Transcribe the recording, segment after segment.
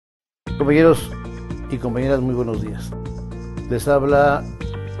Compañeros y compañeras, muy buenos días. Les habla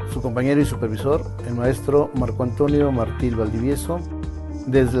su compañero y supervisor, el maestro Martil Valdiviezo,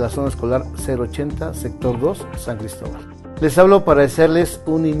 desde la zona escolar 080, sector 2, San Cristobal. Les hablo para desearles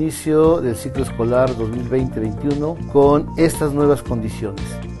un inicio del ciclo escolar 2020-21 con estas nuevas condiciones.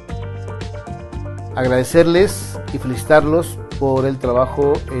 Agradecerles y felicitarlos por el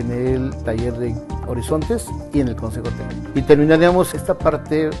trabajo en el taller de Horizontes y en el Consejo Técnico. Y terminaríamos esta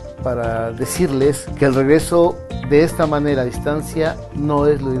parte para decirles que el regreso de esta manera a distancia no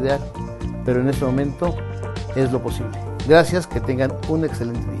es lo ideal, pero en este momento es lo posible. Gracias, que tengan un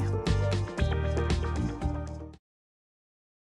excelente día.